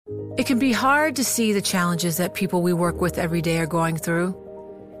It can be hard to see the challenges that people we work with every day are going through.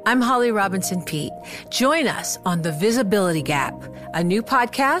 I'm Holly Robinson Peete. Join us on The Visibility Gap, a new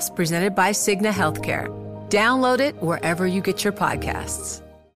podcast presented by Cigna Healthcare. Download it wherever you get your podcasts.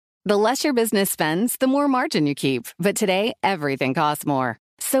 The less your business spends, the more margin you keep. But today, everything costs more.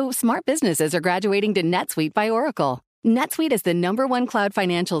 So smart businesses are graduating to NetSuite by Oracle. NetSuite is the #1 cloud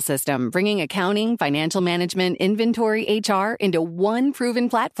financial system, bringing accounting, financial management, inventory, HR into one proven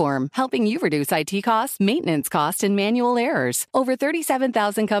platform, helping you reduce IT costs, maintenance costs, and manual errors. Over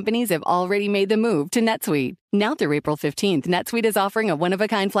 37,000 companies have already made the move to NetSuite. Now through April 15th, NetSuite is offering a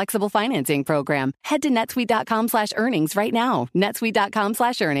one-of-a-kind flexible financing program. Head to netsuite.com/earnings right now.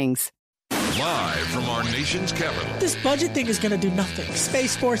 netsuite.com/earnings. Live from our nation's capital. This budget thing is going to do nothing.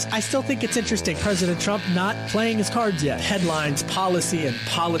 Space Force, I still think it's interesting. President Trump not playing his cards yet. Headlines, policy, and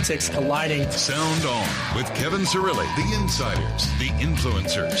politics colliding. Sound On with Kevin Cirilli. The insiders, the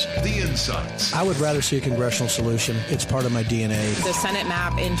influencers, the insights. I would rather see a congressional solution. It's part of my DNA. The Senate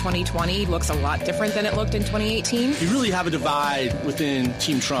map in 2020 looks a lot different than it looked in 2018. You really have a divide within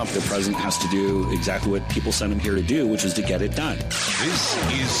Team Trump. The president has to do exactly what people sent him here to do, which is to get it done. This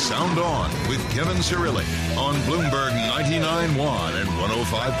is Sound On with Kevin Cirilli on Bloomberg 99.1 and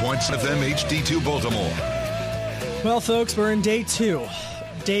 105.7 FM HD2 Baltimore. Well, folks, we're in day two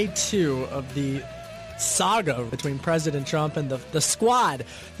of the saga between President Trump and the squad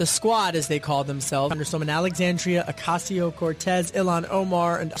as they call themselves, Congresswoman Alexandria Ocasio-Cortez, Ilhan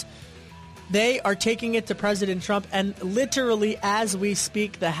Omar, and they are taking it to President Trump, and literally as we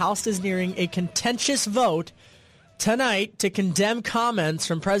speak, the House is nearing a contentious vote tonight to condemn comments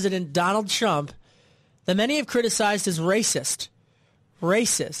from President Donald Trump that many have criticized as racist.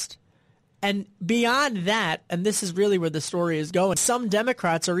 And beyond that, and this is really where the story is going, some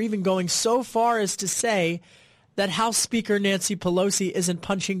Democrats are even going so far as to say that House Speaker Nancy Pelosi isn't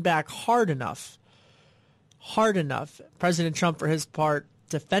punching back hard enough. President Trump, for his part,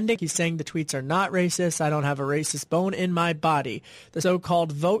 defending. He's saying the tweets are not racist. I don't have a racist bone in my body. The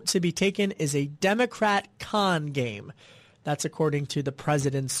so-called vote to be taken is a Democrat con game. That's according to the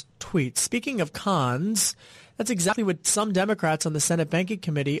president's tweet. Speaking of cons, that's exactly what some Democrats on the Senate Banking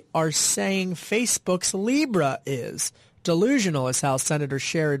Committee are saying Facebook's Libra is. Delusional is how Senator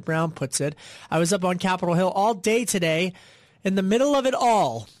Sherrod Brown puts it. I was up on Capitol Hill all day today in the middle of it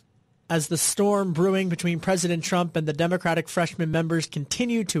all, as the storm brewing between President Trump and the Democratic freshman members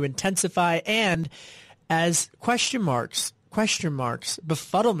continued to intensify, and as question marks,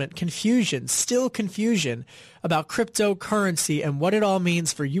 befuddlement, confusion about cryptocurrency and what it all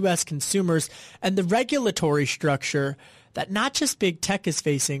means for U.S. consumers and the regulatory structure that not just big tech is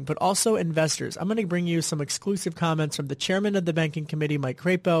facing, but also investors. I'm going to bring you some exclusive comments from the chairman of the Banking Committee, Mike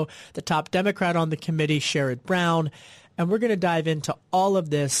Crapo, the top Democrat on the committee, Sherrod Brown, and we're going to dive into all of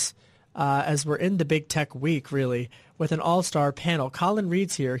this as we're in the big tech week, really, with an all-star panel. Colin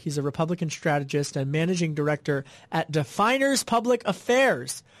Reed's here. He's a Republican strategist and managing director at Definers Public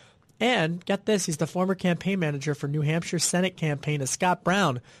Affairs. And get this, he's the former campaign manager for New Hampshire Senate campaign of Scott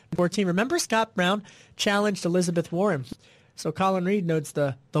Brown. 14. Remember Scott Brown challenged Elizabeth Warren? So Colin Reed notes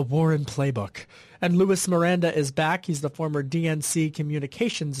the Warren playbook. And Louis Miranda is back. He's the former DNC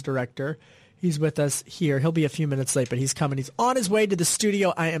communications director. He's with us here. He'll be a few minutes late, but he's coming. He's on his way to the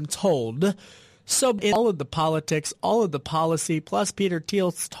studio, I am told. So in all of the politics, all of the policy, plus Peter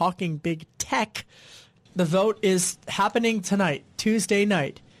Thiel's talking big tech, the vote is happening tonight, Tuesday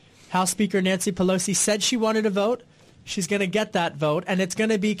night. House Speaker Nancy Pelosi said she wanted a vote. She's going to get that vote, and it's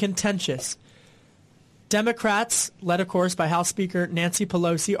going to be contentious. Democrats, led, of course, by House Speaker Nancy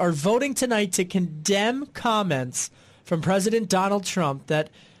Pelosi, are voting tonight to condemn comments from President Donald Trump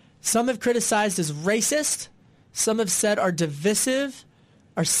that some have criticized as racist, some have said are divisive,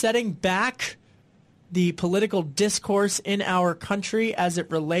 are setting back the political discourse in our country as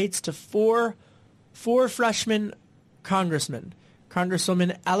it relates to four freshman congressmen.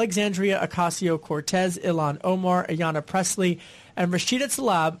 Congresswoman Alexandria Ocasio-Cortez, Ilhan Omar, Ayanna Pressley, and Rashida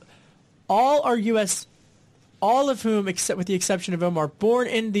Tlaib, all are U.S., all of whom, except with the exception of Omar, born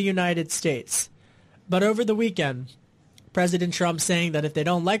in the United States. But over the weekend, President Trump saying that if they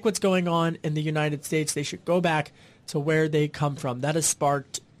don't like what's going on in the United States, they should go back to where they come from. That has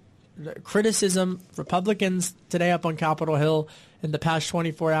sparked criticism. Republicans today up on Capitol Hill in the past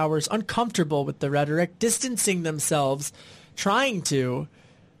 24 hours, uncomfortable with the rhetoric, distancing themselves, trying to,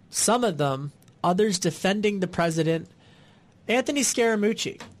 some of them, others defending the president. Anthony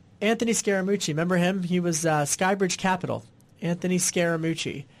Scaramucci, remember him? He was Skybridge Capital. Anthony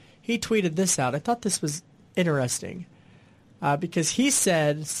Scaramucci. He tweeted this out. I thought this was interesting. Because he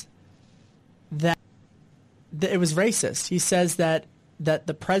says that it was racist. He says that that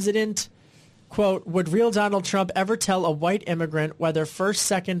the president, quote, would real Donald Trump ever tell a white immigrant, whether first,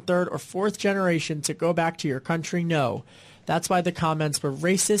 second, third, or fourth generation, to go back to your country? No. That's why the comments were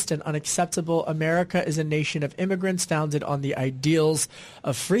racist and unacceptable. America is a nation of immigrants founded on the ideals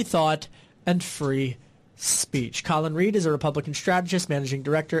of free thought and free speech. Colin Reed is a Republican strategist, managing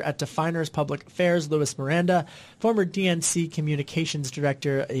director at Definers Public Affairs. Louis Miranda, former DNC communications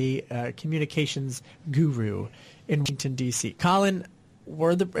director, a communications guru in Washington, D.C. Colin,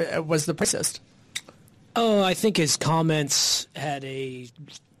 was the racist? Oh, I think his comments had a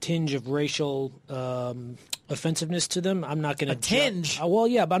tinge of racial offensiveness to them. I'm not going to tinge.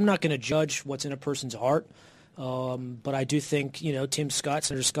 But I'm not going to judge what's in a person's heart. But I do think,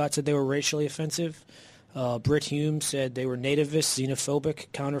 Senator Scott said they were racially offensive. Britt Hume said they were nativist, xenophobic,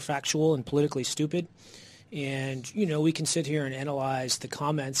 counterfactual, and politically stupid. And, we can sit here and analyze the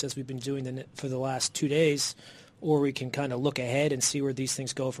comments as we've been doing for the last 2 days, or we can kind of look ahead and see where these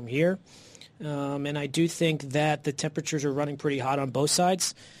things go from here. And I do think that the temperatures are running pretty hot on both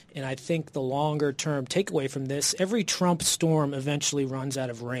sides. And I think the longer-term takeaway from this, every Trump storm eventually runs out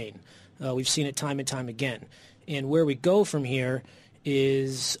of rain. We've seen it time and time again. And where we go from here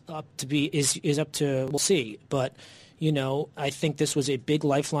is up to we'll see. But, I think this was a big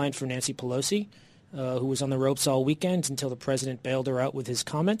lifeline for Nancy Pelosi, who was on the ropes all weekend until the president bailed her out with his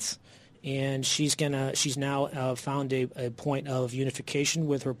comments. And she's now found a point of unification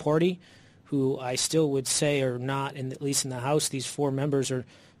with her party, who I still would say are not, at least in the House, these 4 members are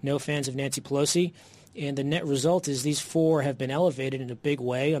no fans of Nancy Pelosi. And the net result is these 4 have been elevated in a big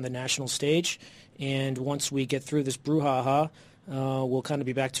way on the national stage. And once we get through this brouhaha, we'll kind of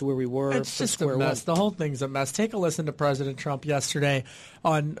be back to where we were. It's just a mess. The whole thing's a mess. Take a listen to President Trump yesterday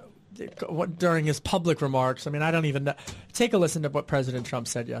during his public remarks. I mean, I don't even know. Take a listen to what President Trump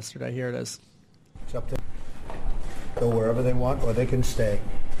said yesterday. Here it is. It's up to them. Go wherever they want, or they can stay.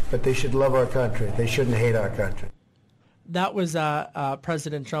 But they should love our country. They shouldn't hate our country. That was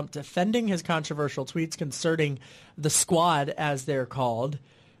President Trump defending his controversial tweets concerning the squad, as they're called.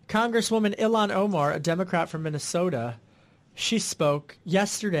 Congresswoman Ilhan Omar, a Democrat from Minnesota, she spoke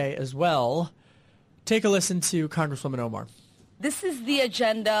yesterday as well. Take a listen to Congresswoman Omar. This is the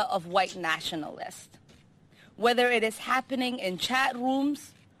agenda of white nationalists. Whether it is happening in chat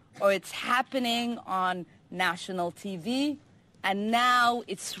rooms or it's happening on national TV, and now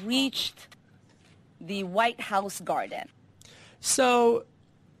it's reached the White House garden. So,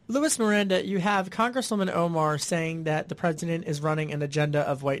 Louis Miranda, you have Congresswoman Omar saying that the president is running an agenda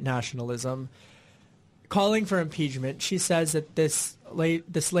of white nationalism, calling for impeachment. She says that this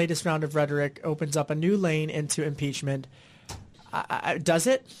latest round of rhetoric opens up a new lane into impeachment. Does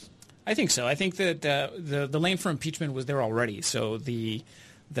it? I think so. I think that the lane for impeachment was there already. So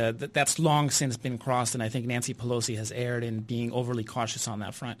that's long since been crossed, and I think Nancy Pelosi has erred in being overly cautious on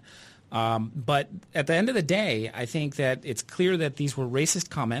that front. But at the end of the day, I think that it's clear that these were racist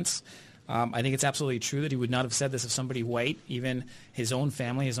comments. I think it's absolutely true that he would not have said this of somebody white. Even his own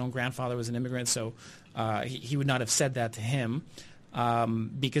family, his own grandfather was an immigrant, so he would not have said that to him.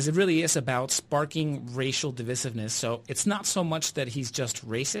 Because it really is about sparking racial divisiveness. So it's not so much that he's just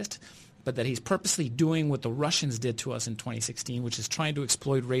racist, but that he's purposely doing what the Russians did to us in 2016, which is trying to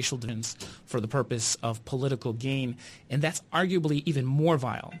exploit racial divisions for the purpose of political gain. And that's arguably even more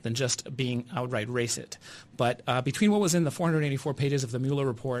vile than just being outright racist. But between what was in the 484 pages of the Mueller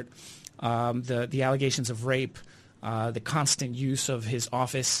report, the allegations of rape, the constant use of his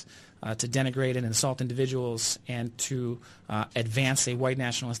office to denigrate and insult individuals and to advance a white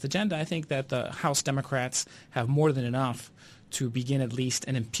nationalist agenda, I think that the House Democrats have more than enough to begin at least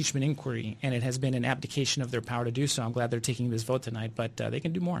an impeachment inquiry, and it has been an abdication of their power to do so. I'm glad they're taking this vote tonight, but they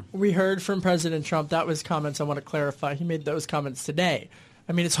can do more. We heard from President Trump. That was comments I want to clarify. He made those comments today.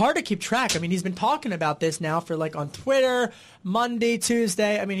 I mean, it's hard to keep track. I mean, he's been talking about this now for on Twitter, Monday,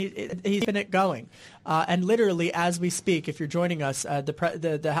 Tuesday. I mean, he's been it going. And literally, as we speak, if you're joining us,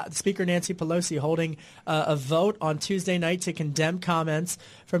 the Speaker Nancy Pelosi holding a vote on Tuesday night to condemn comments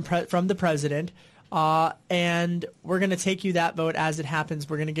from the president. And we're going to take you that vote as it happens.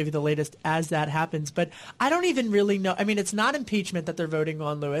 We're going to give you the latest as that happens. But I don't even really know. I mean, it's not impeachment that they're voting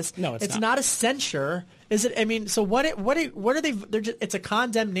on, Louis. No, it's not a censure. Is it? I mean, so what are they? It's a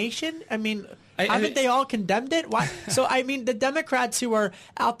condemnation. I mean, haven't they all condemned it? Why? So I mean, the Democrats who are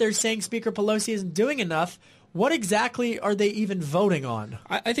out there saying Speaker Pelosi isn't doing enough. What exactly are they even voting on?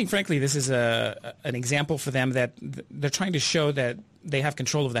 I think, frankly, this is an example for them that they're trying to show that they have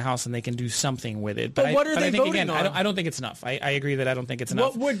control of the House and they can do something with it. But what are they I think, voting again, on? I don't think it's enough. I agree that I don't think it's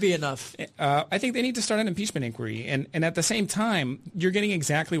enough. What would be enough? I think they need to start an impeachment inquiry. And at the same time, you're getting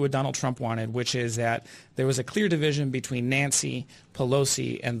exactly what Donald Trump wanted, which is that there was a clear division between Nancy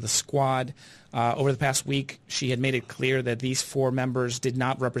Pelosi and the squad. Over the past week, she had made it clear that these 4 members did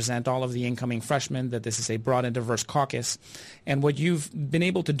not represent all of the incoming freshmen, that this is a broad and diverse caucus. And what you've been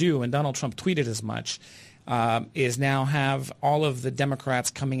able to do, and Donald Trump tweeted as much, is now have all of the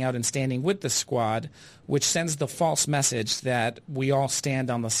Democrats coming out and standing with the squad, which sends the false message that we all stand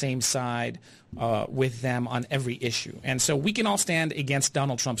on the same side with them on every issue. And so we can all stand against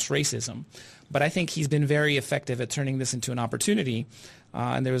Donald Trump's racism, but I think he's been very effective at turning this into an opportunity.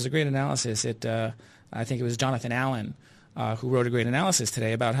 And there was a great analysis. I think it was Jonathan Allen who wrote a great analysis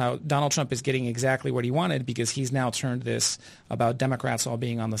today about how Donald Trump is getting exactly what he wanted because he's now turned this about Democrats all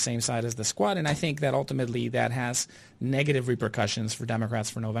being on the same side as the squad. And I think that ultimately that has negative repercussions for Democrats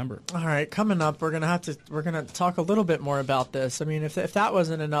for November. All right, coming up, we're gonna talk a little bit more about this. I mean, if that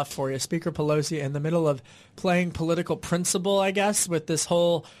wasn't enough for you, Speaker Pelosi in the middle of playing political principle, I guess, with this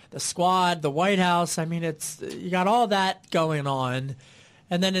whole the squad, the White House. I mean, you got all that going on.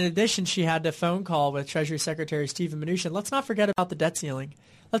 And then in addition, she had a phone call with Treasury Secretary Steven Mnuchin. Let's not forget about the debt ceiling.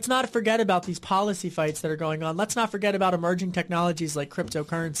 Let's not forget about these policy fights that are going on. Let's not forget about emerging technologies like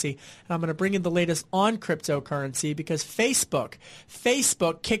cryptocurrency. And I'm going to bring in the latest on cryptocurrency because Facebook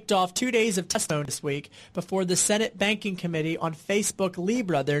kicked off 2 days of testimony this week before the Senate Banking Committee on Facebook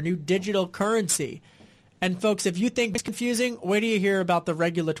Libra, their new digital currency. And folks, if you think it's confusing, wait till you hear about the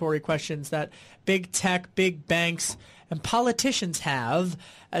regulatory questions that big tech, big banks, and politicians have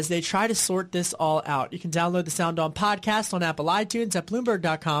as they try to sort this all out. You can download the Sound On podcast on Apple iTunes at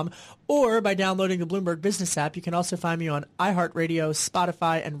Bloomberg.com or by downloading the Bloomberg Business app. You can also find me on iHeartRadio,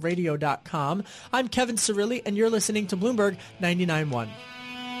 Spotify, and Radio.com. I'm Kevin Cirilli, and you're listening to Bloomberg 99.1.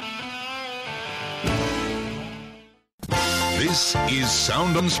 This is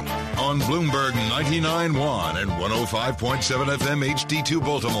Sound on Bloomberg 99.1 and 105.7 FM HD2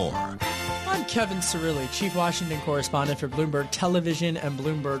 Baltimore. I'm Kevin Cirilli, Chief Washington Correspondent for Bloomberg Television and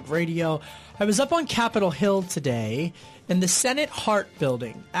Bloomberg Radio. I was up on Capitol Hill today in the Senate Hart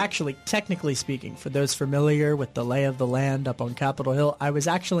Building. Actually, technically speaking, for those familiar with the lay of the land up on Capitol Hill, I was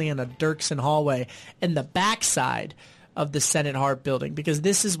actually in a Dirksen hallway in the backside of the Senate Hart Building because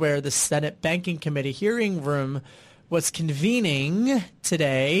this is where the Senate Banking Committee hearing room was convening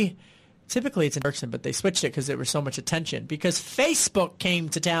today. Typically it's in Dirksen, but they switched it because there was so much attention. Because Facebook came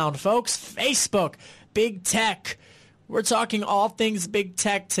to town, folks. Facebook, big tech. We're talking all things big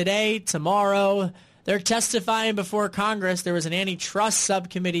tech today, tomorrow. They're testifying before Congress. There was an antitrust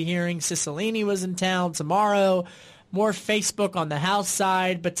subcommittee hearing. Cicilline was in town tomorrow. More Facebook on the House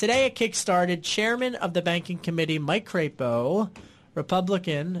side. But today it kick-started. Chairman of the Banking Committee, Mike Crapo,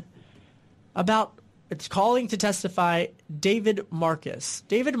 Republican, it's calling to testify David Marcus.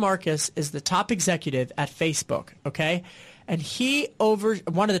 David Marcus is the top executive at Facebook, okay? And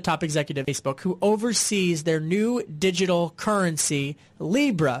one of the top executives at Facebook who oversees their new digital currency,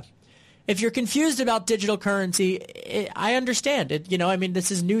 Libra. If you're confused about digital currency, I understand it.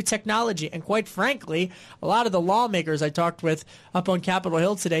 This is new technology. And quite frankly, a lot of the lawmakers I talked with up on Capitol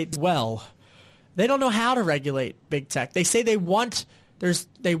Hill today, they don't know how to regulate big tech. They say they want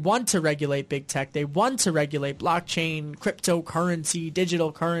to regulate big tech. They want to regulate blockchain, cryptocurrency,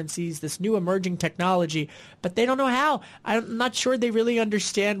 digital currencies, this new emerging technology, but they don't know how. I'm not sure they really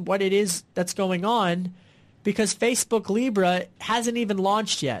understand what it is that's going on because Facebook Libra hasn't even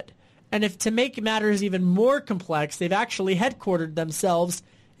launched yet. And if to make matters even more complex, they've actually headquartered themselves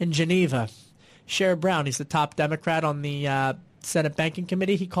in Geneva. Sherrod Brown, he's the top Democrat on the Senate Banking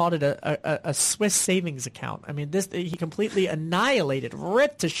Committee, he called it a Swiss savings account. I mean, he completely annihilated,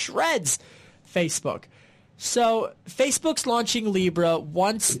 ripped to shreds Facebook. So Facebook's launching Libra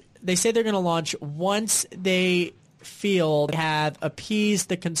they say they're going to launch once they feel they have appeased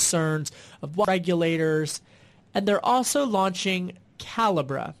the concerns of regulators. And they're also launching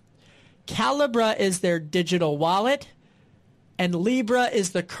Calibra. Calibra is their digital wallet, and Libra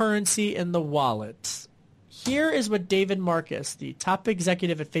is the currency in the wallet. Here is what David Marcus, the top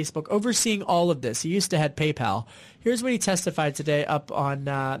executive at Facebook, overseeing all of this. He used to head PayPal. Here's what he testified today up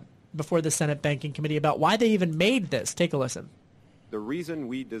on before the Senate Banking Committee about why they even made this. Take a listen. The reason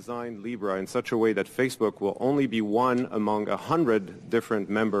we designed Libra in such a way that Facebook will only be one among 100 different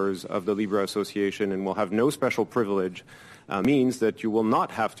members of the Libra Association and will have no special privilege means that you will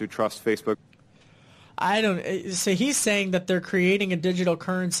not have to trust Facebook. So he's saying that they're creating a digital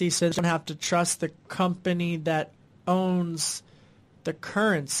currency so they don't have to trust the company that owns the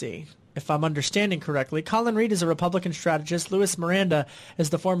currency. if I'm understanding correctly. Colin Reed is a Republican strategist. Louis Miranda is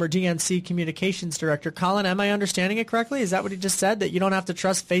the former DNC communications director. Colin, am I understanding it correctly? Is that what he just said, that you don't have to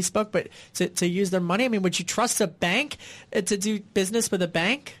trust Facebook but to use their money? I mean, would you trust a bank to do business with a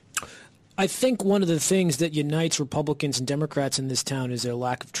bank? I think one of the things that unites Republicans and Democrats in this town is their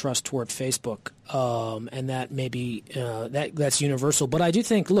lack of trust toward Facebook, and that maybe that's universal. But I do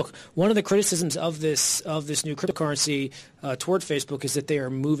think, look, one of the criticisms of this new cryptocurrency toward Facebook is that they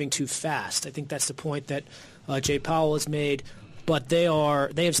are moving too fast. I think that's the point that Jay Powell has made. But they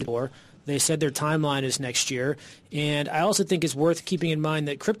have more. They said their timeline is next year. And I also think it's worth keeping in mind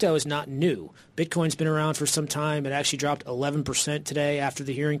that crypto is not new. Bitcoin's been around for some time. It actually dropped 11% today after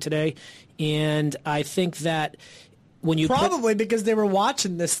the hearing today. And I think that when you probably because they were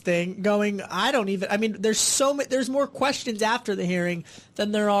watching this thing going, there's more questions after the hearing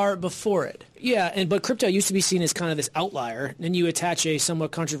than there are before it. Yeah, but crypto used to be seen as kind of this outlier. Then you attach a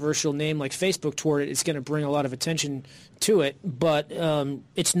somewhat controversial name like Facebook toward it, it's going to bring a lot of attention to it. But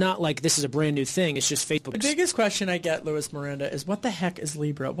it's not like this is a brand new thing. It's just Facebook. The biggest question I get, Louis Miranda, is what the heck is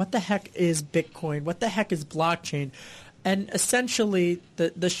Libra? What the heck is Bitcoin? What the heck is blockchain? And essentially,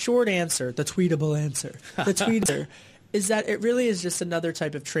 the short answer, the tweetable answer, is that it really is just another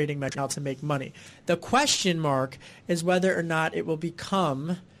type of trading mechanism to make money. The question mark is whether or not it will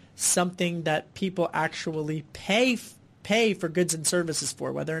become something that people actually pay for goods and services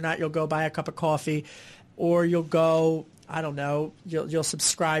for, whether or not you'll go buy a cup of coffee or you'll go, I don't know, you'll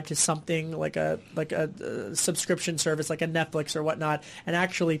subscribe to something like a subscription service like a Netflix or whatnot and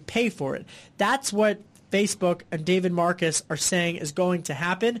actually pay for it. That's what Facebook and David Marcus are saying is going to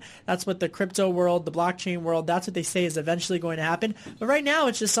happen. That's what the crypto world, the blockchain world, that's what they say is eventually going to happen. But right now,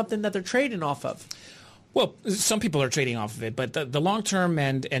 it's just something that they're trading off of. Well, some people are trading off of it, but the long-term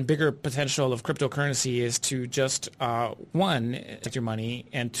and bigger potential of cryptocurrency is to just, one, take your money,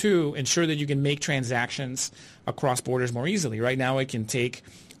 and two, ensure that you can make transactions across borders more easily. Right now, it can take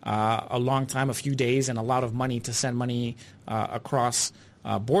a long time, a few days, and a lot of money to send money across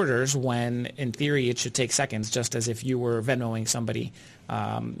borders when, in theory, it should take seconds, just as if you were Venmoing somebody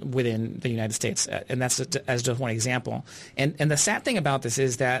within the United States. And that's as just one example. And the sad thing about this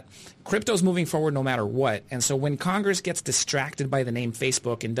is that crypto's moving forward no matter what. And so when Congress gets distracted by the name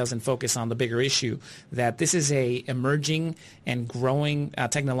Facebook and doesn't focus on the bigger issue, that this is a emerging and growing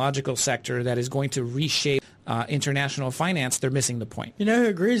technological sector that is going to reshape international finance, they're missing the point. You know who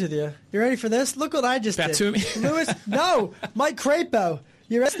agrees with you? You ready for this? Look what I just did. Mike Crapo.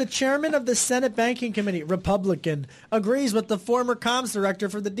 That's the chairman of the Senate Banking Committee, Republican, agrees with the former comms director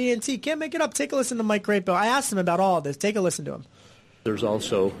for the DNC. Can't make it up. Take a listen to Mike Crapo. I asked him about all of this. Take a listen to him. There's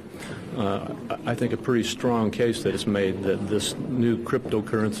also, I think, a pretty strong case that is made that this new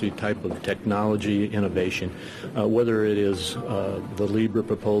cryptocurrency type of technology innovation, whether it is the Libra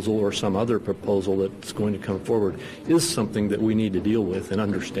proposal or some other proposal that's going to come forward, is something that we need to deal with and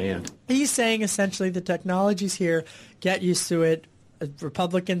understand. He's saying essentially the technology's here, get used to it.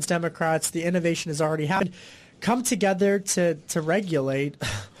 Republicans, Democrats, the innovation has already happened. Come together to regulate.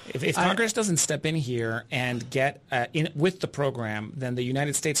 If Congress doesn't step in here and get in with the program, then the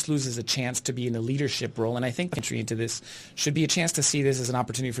United States loses a chance to be in a leadership role. And I think entry into this should be a chance to see this as an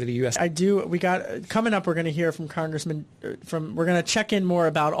opportunity for the U.S. Coming up, we're going to hear from Congressman, we're going to check in more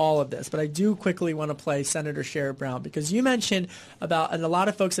about all of this. But I do quickly want to play Senator Sherrod Brown, because you mentioned about, and a lot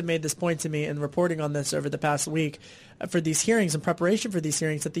of folks have made this point to me in reporting on this over the past week, for these hearings, in preparation for these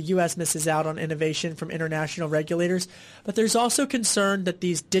hearings, that the U.S. misses out on innovation from international regulators. But there's also concern that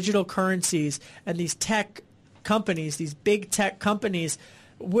these digital currencies and these tech companies, these big tech companies,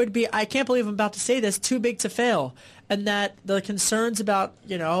 would be, I can't believe I'm about to say this, too big to fail. And that the concerns about,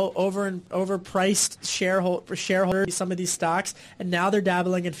 overpriced shareholders, some of these stocks, and now they're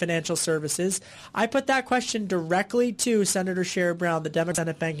dabbling in financial services. I put that question directly to Senator Sherrod Brown, the Democratic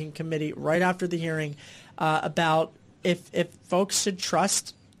Senate Banking Committee, right after the hearing, about if folks should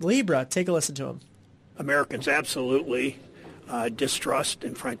trust Libra. Take a listen to him. Americans absolutely distrust,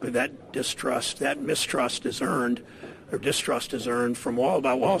 and frankly, that mistrust is earned, or distrust is earned from all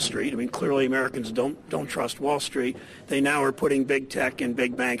about Wall Street. I mean, clearly Americans don't trust Wall Street. They now are putting big tech and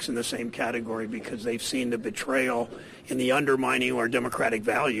big banks in the same category because they've seen the betrayal in the undermining of our democratic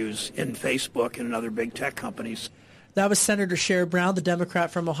values in Facebook and in other big tech companies. That was Senator Sherrod Brown, the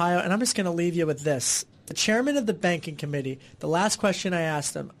Democrat from Ohio, and I'm just going to leave you with this. the chairman of the banking committee, the last question I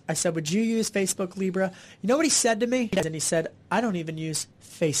asked him, I said, would you use Facebook Libra? You know what he said to me? And he said, I don't even use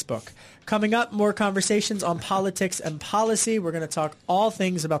Facebook. Coming up, more conversations on politics and policy. We're going to talk all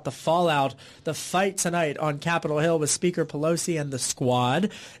things about the fallout, the fight tonight on Capitol Hill with Speaker Pelosi and the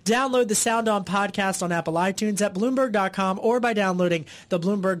squad. Download the Sound On podcast on Apple iTunes at Bloomberg.com or by downloading the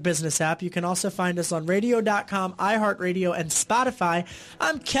Bloomberg Business app. You can also find us on Radio.com, iHeartRadio, and Spotify.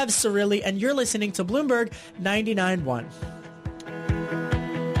 I'm Kev Cirilli, and you're listening to Bloomberg 99.1.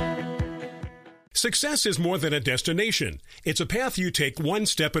 Success is more than a destination. It's a path you take one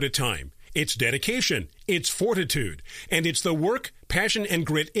step at a time. It's dedication, it's fortitude, and it's the work, passion, and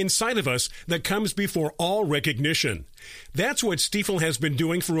grit inside of us that comes before all recognition. That's what Stifel has been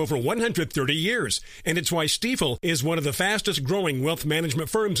doing for over 130 years, and it's why Stifel is one of the fastest growing wealth management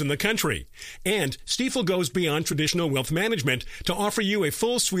firms in the country. And Stifel goes beyond traditional wealth management to offer you a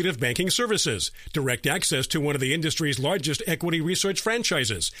full suite of banking services, direct access to one of the industry's largest equity research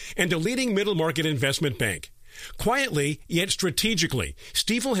franchises, and a leading middle market investment bank. Quietly, yet strategically,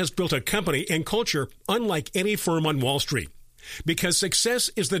 Stifel has built a company and culture unlike any firm on Wall Street. Because success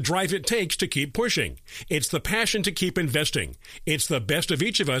is the drive it takes to keep pushing. It's the passion to keep investing. It's the best of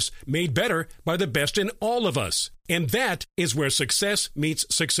each of us made better by the best in all of us. And that is where success meets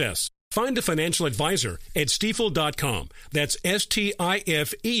success. Find a financial advisor at Stifel.com. That's Stifel.com.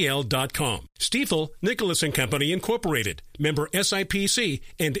 Stifel, Nicholas & Company, Incorporated. Member SIPC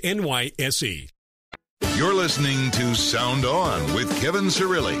and NYSE. You're listening to Sound On with Kevin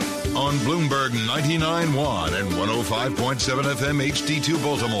Cirilli on Bloomberg 99.1 and 105.7 FM HD2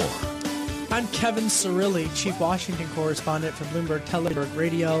 Baltimore. I'm Kevin Cirilli, Chief Washington Correspondent for Bloomberg Television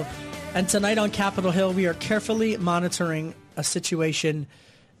Radio. And tonight on Capitol Hill, we are carefully monitoring a situation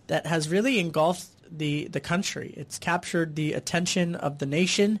that has really engulfed the country. It's captured the attention of the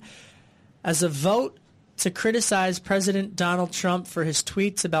nation as a vote to criticize President Donald Trump for his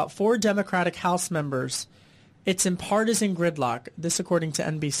tweets about 4 Democratic House members. It's in partisan gridlock, this according to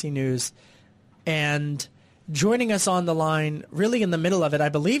NBC News. And joining us on the line, really in the middle of it, I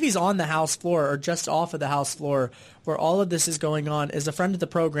believe he's on the House floor or just off of the House floor where all of this is going on, is a friend of the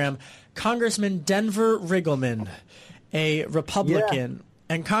program, Congressman Denver Riggleman, a Republican.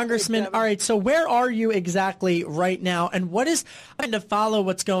 Yeah. And Congressman, all right, so where are you exactly right now? And what is, I'm trying to follow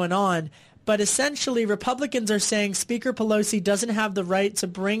what's going on, but essentially, Republicans are saying Speaker Pelosi doesn't have the right to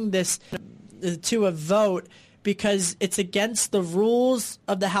bring this to a vote because it's against the rules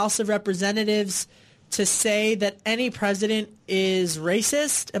of the House of Representatives to say that any president is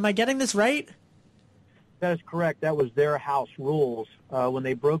racist. Am I getting this right? That is correct. That was their House rules. When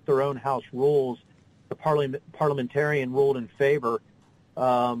they broke their own House rules, the parliamentarian ruled in favor.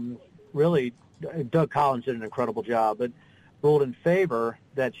 Really, Doug Collins did an incredible job, but ruled in favor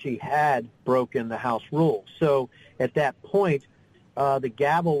that she had broken the House rules. So at that point, the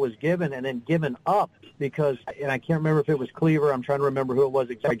gavel was given and then given up because, and I can't remember if it was Cleaver. I'm trying to remember who it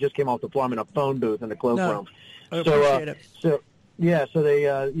was exactly. I just came off the floor. I'm in a phone booth in the cloakroom. I appreciate it. So they,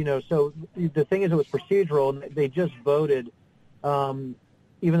 so the thing is it was procedural, and they just voted, even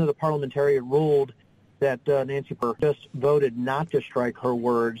though the parliamentarian ruled that Nancy Pelosi just voted not to strike her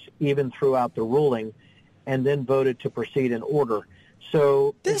words even throughout the ruling, and then voted to proceed in order.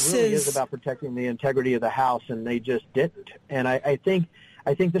 So this really is about protecting the integrity of the House, and they just didn't. And I think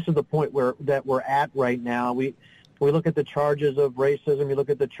this is the point that we're at right now. We look at the charges of racism. You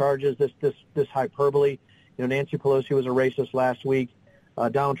look at the charges, this hyperbole. You know, Nancy Pelosi was a racist last week.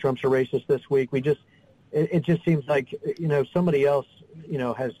 Donald Trump's a racist this week. It just seems like somebody else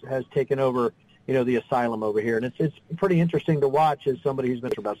has taken over the asylum over here. And it's pretty interesting to watch as somebody who's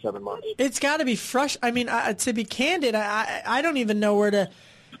been for about 7 months. It's got to be fresh. I mean, to be candid, I don't even know where to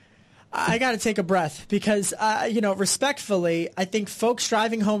 – I got to take a breath because, respectfully, I think folks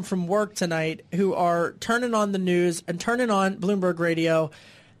driving home from work tonight who are turning on the news and turning on Bloomberg Radio,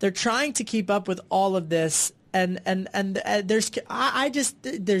 they're trying to keep up with all of this. And there's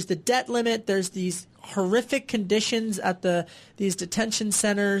the debt limit. There's these horrific conditions at these detention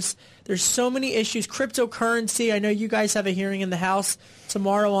centers. There's so many issues. Cryptocurrency. I know you guys have a hearing in the House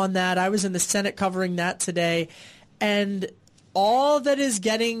tomorrow on that. I was in the Senate covering that today. And all that is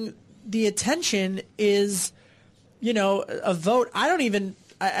getting the attention is, a vote.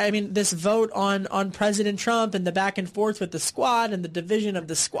 I mean, this vote on President Trump and the back and forth with the squad and the division of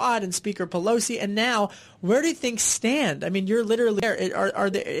the squad and Speaker Pelosi. And now, where do things stand? I mean, you're literally there.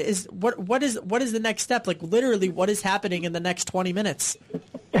 What is the next step? Like, literally, what is happening in the next 20 minutes?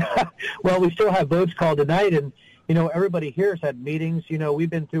 Well, we still have votes called tonight, and everybody here has had meetings. We've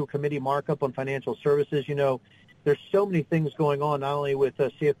been through committee markup on financial services. there's so many things going on, not only with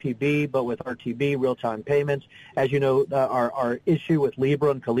CFPB, but with RTB, real-time payments. As you know, our issue with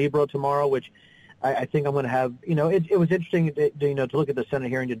Libra and Calibra tomorrow, which I think I'm going to have, it was interesting to look at the Senate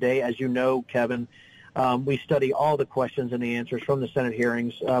hearing today. As you know, Kevin, we study all the questions and the answers from the Senate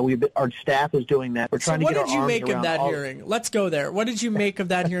hearings. Our staff is doing that. We're trying to get our arms around. What did you make of that hearing? Let's go there. What did you make of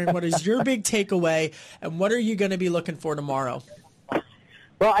that hearing? What is your big takeaway, and what are you going to be looking for tomorrow?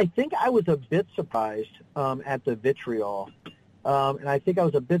 Well, I think I was a bit surprised at the vitriol, and I think I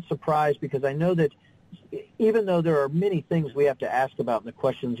was a bit surprised because I know that even though there are many things we have to ask about and the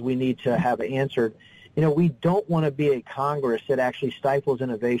questions we need to have answered, we don't want to be a Congress that actually stifles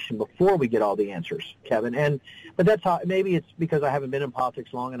innovation before we get all the answers, Kevin. But that's how. Maybe it's because I haven't been in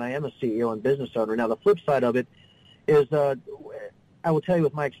politics long and I am a CEO and business owner. Now, the flip side of it is I will tell you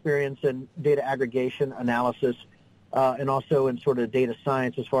with my experience in data aggregation analysis, and also in sort of data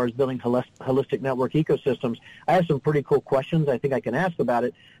science as far as building holistic network ecosystems, I have some pretty cool questions I think I can ask about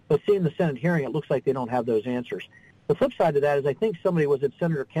it. But seeing the Senate hearing, it looks like they don't have those answers. The flip side of that is I think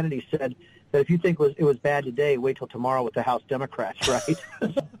Senator Kennedy said that if you think it was bad today, wait till tomorrow with the House Democrats, right?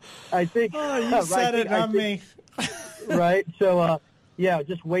 I think. Oh, you said it, not me. Right? So,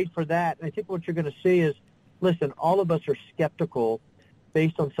 just wait for that. I think what you're going to see is, listen, all of us are skeptical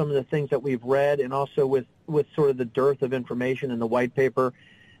based on some of the things that we've read and also with sort of the dearth of information in the white paper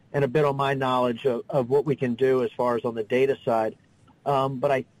and a bit on my knowledge of what we can do as far as on the data side.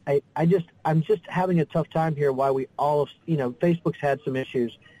 But I'm just having a tough time here why we all, Facebook's had some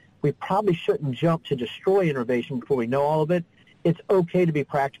issues. We probably shouldn't jump to destroy innovation before we know all of it. It's okay to be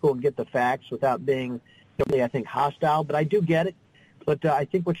practical and get the facts without being, I think, hostile, but I do get it. But I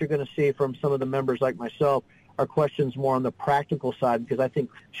think what you're going to see from some of the members like myself are questions more on the practical side, because I think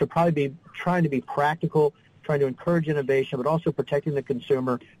should probably be trying to be practical, trying to encourage innovation, but also protecting the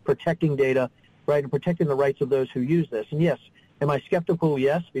consumer, protecting data, right, and protecting the rights of those who use this. And yes, am I skeptical?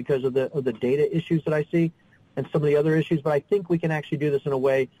 Yes, because of the data issues that I see and some of the other issues, but I think we can actually do this in a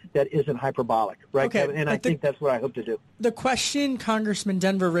way that isn't hyperbolic, right, okay, Kevin? And I think that's what I hope to do. The question, Congressman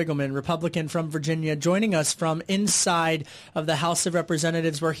Denver Riggleman, Republican from Virginia, joining us from inside of the House of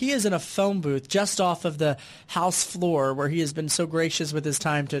Representatives, where he is in a phone booth just off of the House floor, where he has been so gracious with his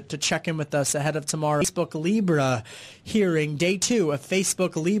time to check in with us ahead of tomorrow's Facebook Libra hearing, day 2 of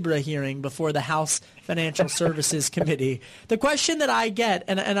Facebook Libra hearing before the House Financial Services Committee. The question that I get,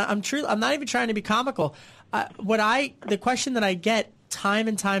 and I'm not even trying to be comical, the question that I get time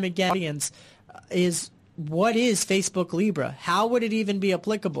and time again is, what is Facebook Libra? How would it even be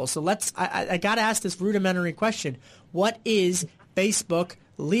applicable? So I got to ask this rudimentary question. What is Facebook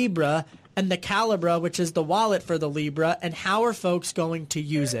Libra and the Calibra, which is the wallet for the Libra, and how are folks going to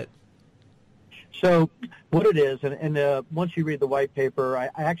use it? So what it is, and once you read the white paper, I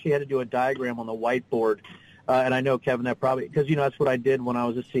actually had to do a diagram on the whiteboard. And I know, Kevin, that probably, because, that's what I did when I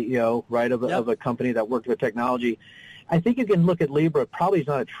was a CEO, right, of a company that worked with technology. I think you can look at Libra. It probably is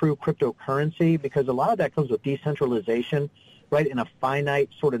not a true cryptocurrency because a lot of that comes with decentralization, right, and a finite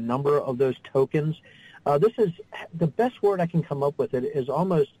sort of number of those tokens. This is the best word I can come up with. It is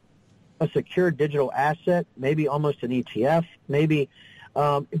almost a secure digital asset, maybe almost an ETF, maybe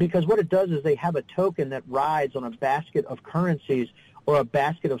because what it does is they have a token that rides on a basket of currencies or a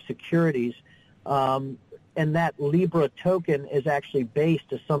basket of securities. And that Libra token is actually based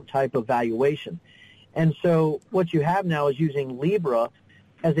to some type of valuation. And so what you have now is using Libra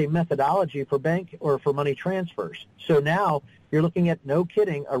as a methodology for bank or for money transfers. So now you're looking at, no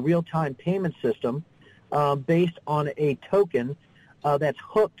kidding, a real-time payment system based on a token that's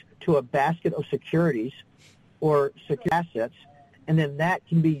hooked to a basket of securities or secure assets, and then that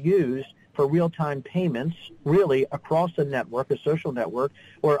can be used for real-time payments, really, across a network, a social network,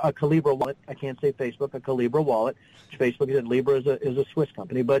 or a Calibra wallet. I can't say Facebook, a Calibra wallet, which Facebook is, and Libra is a Swiss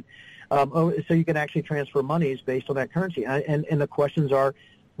company. But so you can actually transfer monies based on that currency. And the questions are,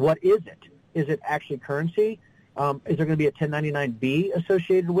 what is it? Is it actually currency? Is there going to be a 1099-B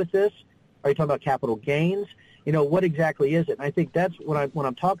associated with this? Are you talking about capital gains? What exactly is it? And I think that's when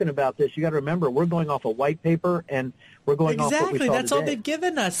I'm talking about this, you got to remember, we're going off a white paper and we're going off what we saw that's today. all they've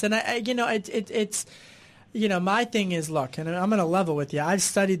given us. And it's my thing is, look, and I'm going to level with you. I've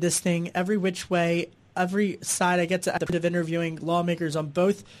studied this thing every which way, every side. I get to the point of interviewing lawmakers on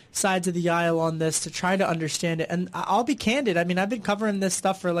both sides of the aisle on this to try to understand it. And I'll be candid. I mean, I've been covering this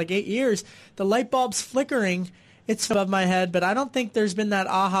stuff for like 8 years. The light bulb's flickering It's above my head, but I don't think there's been that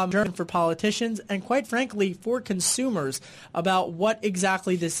aha moment for politicians and, quite frankly, for consumers about what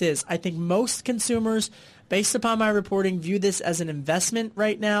exactly this is. I think most consumers, based upon my reporting, view this as an investment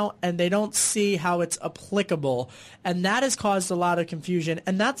right now, and they don't see how it's applicable. And that has caused a lot of confusion.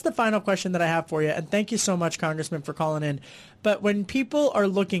 And that's the final question that I have for you. And thank you so much, Congressman, for calling in. But when people are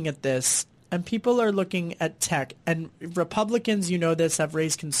looking at this, and people are looking at tech, and Republicans, you know this, have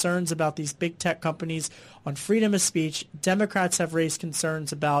raised concerns about these big tech companies on freedom of speech. Democrats have raised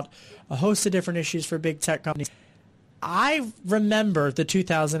concerns about a host of different issues for big tech companies. I remember the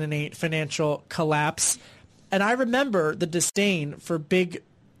 2008 financial collapse, and I remember the disdain for big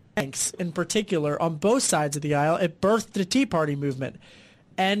banks in particular on both sides of the aisle. It birthed the Tea Party movement.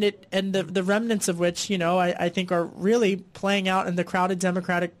 And the remnants of which, you know, I think are really playing out in the crowded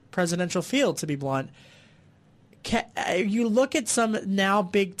Democratic presidential field, to be blunt. You look at some now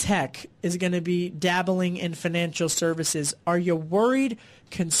big tech is going to be dabbling in financial services. Are you worried,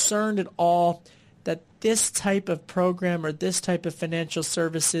 concerned at all that this type of program or this type of financial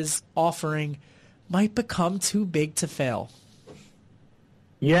services offering might become too big to fail?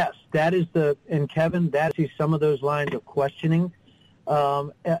 Yes, that is and Kevin, that is some of those lines of questioning.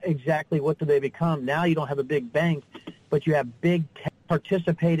 Exactly what do they become? Now you don't have a big bank, but you have big tech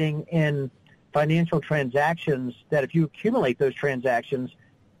participating in financial transactions that if you accumulate those transactions,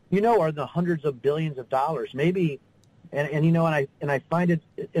 you know, are the hundreds of billions of dollars. Maybe, and you know, and I find it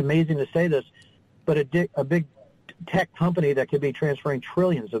amazing to say this, but a big tech company that could be transferring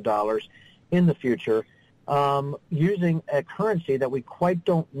trillions of dollars in the future using a currency that we quite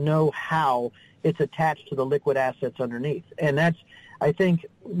don't know how it's attached to the liquid assets underneath. And that's, I think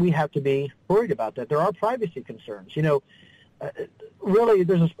we have to be worried about that. There are privacy concerns. You know, really,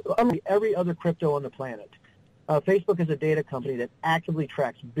 unlike every other crypto on the planet, Facebook is a data company that actively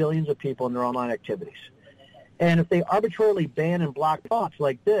tracks billions of people in their online activities. And if they arbitrarily ban and block thoughts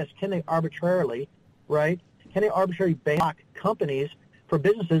like this, can they arbitrarily block companies for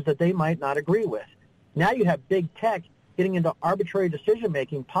businesses that they might not agree with? Now you have big tech getting into arbitrary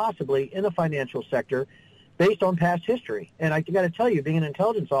decision-making, possibly in the financial sector, based on past history. And I got to tell you, being an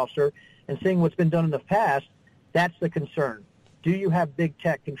intelligence officer and seeing what's been done in the past, that's the concern. Do you have big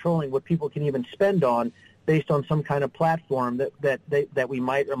tech controlling what people can even spend on based on some kind of platform that we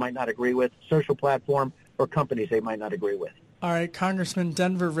might or might not agree with, social platform, or companies they might not agree with? All right, Congressman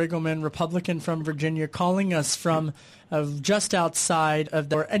Denver Riggleman, Republican from Virginia, calling us from just outside of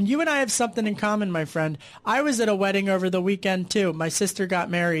there. And you and I have something in common, my friend. I was at a wedding over the weekend, too. My sister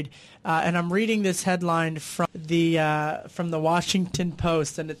got married, and I'm reading this headline from the Washington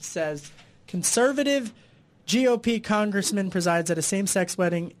Post, and it says, conservative GOP congressman presides at a same-sex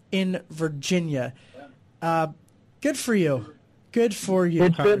wedding in Virginia. Good for you. Good for you,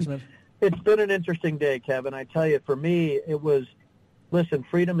 Congressman. It's been an interesting day, Kevin. I tell you, for me, it was, listen,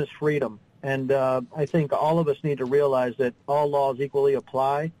 freedom is freedom. And I think all of us need to realize that all laws equally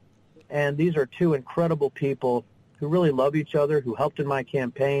apply. And these are two incredible people who really love each other, who helped in my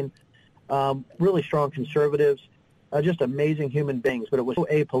campaign, really strong conservatives, just amazing human beings. But it was so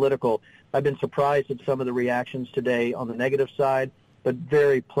apolitical. I've been surprised at some of the reactions today on the negative side, but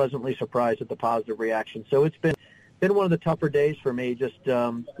very pleasantly surprised at the positive reaction. So it's been one of the tougher days for me, just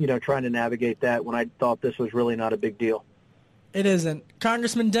trying to navigate that when I thought this was really not a big deal. It isn't.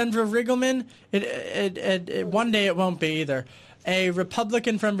 Congressman Denver Riggleman, one day it won't be either. A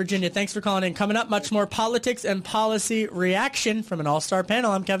Republican from Virginia. Thanks for calling in. Coming up, much more politics and policy reaction from an all-star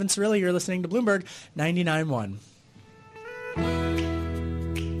panel. I'm Kevin Cirilli. You're listening to Bloomberg 99.1.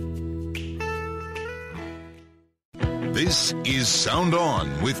 This is Sound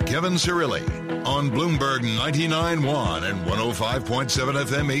On with Kevin Cirilli on Bloomberg 99.1 and 105.7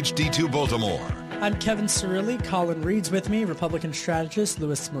 FM HD2 Baltimore. I'm Kevin Cirilli. Colin Reed's with me, Republican strategist.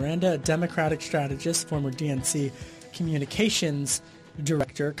 Louis Miranda, a Democratic strategist, former DNC communications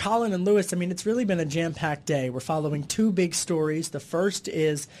director. Colin and Louis, it's really been a jam-packed day. We're following two big stories. The first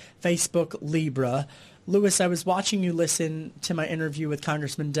is Facebook Libra. Louis, I was watching you listen to my interview with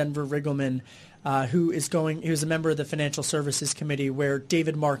Congressman Denver Riggleman, who is a member of the Financial Services Committee, where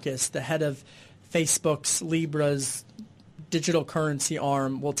David Marcus, the head of Facebook's Libra's digital currency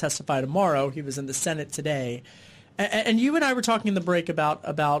arm, will testify tomorrow. He was in the Senate today. And you and I were talking in the break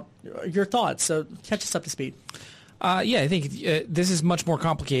about your thoughts, so catch us up to speed. I think this is much more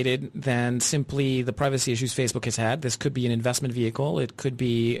complicated than simply the privacy issues Facebook has had. This could be an investment vehicle. It could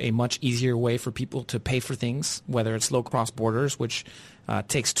be a much easier way for people to pay for things, whether it's low cross borders, which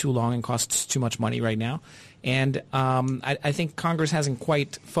takes too long and costs too much money right now. And I think Congress hasn't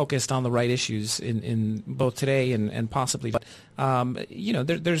quite focused on the right issues in both today and possibly. But,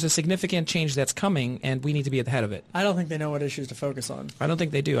 there's a significant change that's coming, and we need to be at the head of it. I don't think they know what issues to focus on. I don't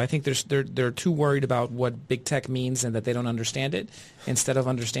think they do. I think they're too worried about what big tech means and that they don't understand it, instead of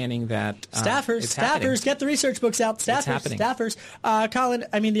understanding that Staffers, get the research books out. Staffers. Colin,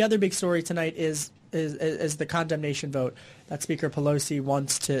 I mean, the other big story tonight is the condemnation vote that Speaker Pelosi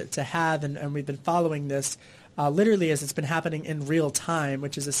wants to have, and we've been following this literally as it's been happening in real time,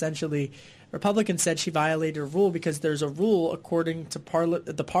 which is essentially Republicans said she violated a rule because there's a rule according to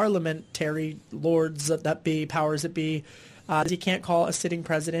the parliamentary lords powers that be, you can't call a sitting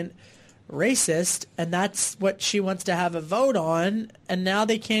president racist, and that's what she wants to have a vote on, and now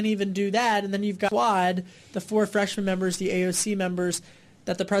they can't even do that. And then you've got Squad, the 4 freshman members, the AOC members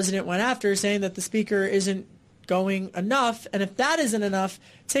that the president went after, saying that the speaker isn't going enough. And if that isn't enough,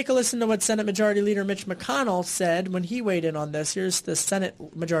 take a listen to what Senate Majority Leader Mitch McConnell said when he weighed in on this. Here's the Senate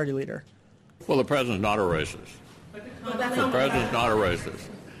Majority Leader. Well, the president's not a racist. The president's not a racist.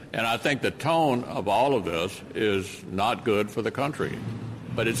 And I think the tone of all of this is not good for the country.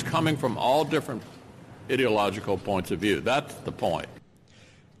 But it's coming from all different ideological points of view. That's the point.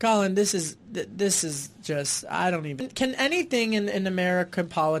 Colin, this is just, I don't even... Can anything in American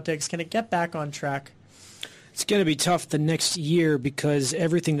politics, can it get back on track? It's going to be tough the next year because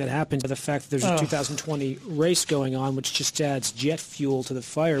everything that happens, the fact that there's a 2020 race going on, which just adds jet fuel to the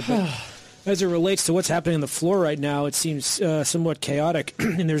fire. But as it relates to what's happening on the floor right now, it seems somewhat chaotic.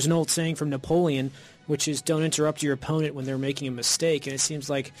 And there's an old saying from Napoleon, which is don't interrupt your opponent when they're making a mistake. And it seems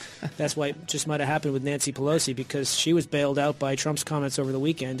like that's why it just might have happened with Nancy Pelosi, because she was bailed out by Trump's comments over the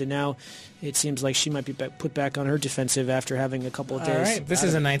weekend, and now it seems like she might be put back on her defensive after having a couple of days. Right. This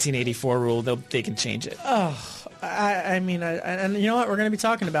is a 1984 rule. They can change it. And you know what? We're going to be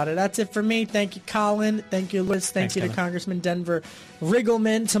talking about it. That's it for me. Thank you, Colin. Thank you, Liz. Thanks you to Congressman Denver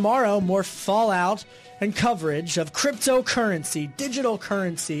Riggleman. Tomorrow, more fallout and coverage of cryptocurrency, digital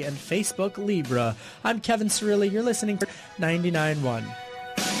currency, and Facebook Libra. I'm Kevin Cirilli. You're listening to 99.1.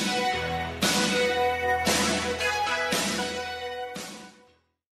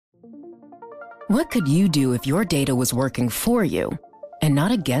 What could you do if your data was working for you and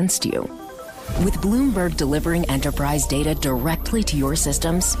not against you? With Bloomberg delivering enterprise data directly to your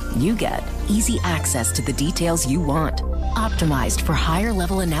systems, you get easy access to the details you want, optimized for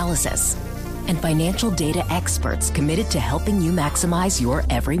higher-level analysis, and financial data experts committed to helping you maximize your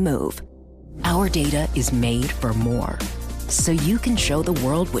every move. Our data is made for more, so you can show the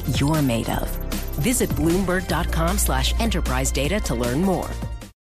world what you're made of. Visit Bloomberg.com/enterprise data to learn more.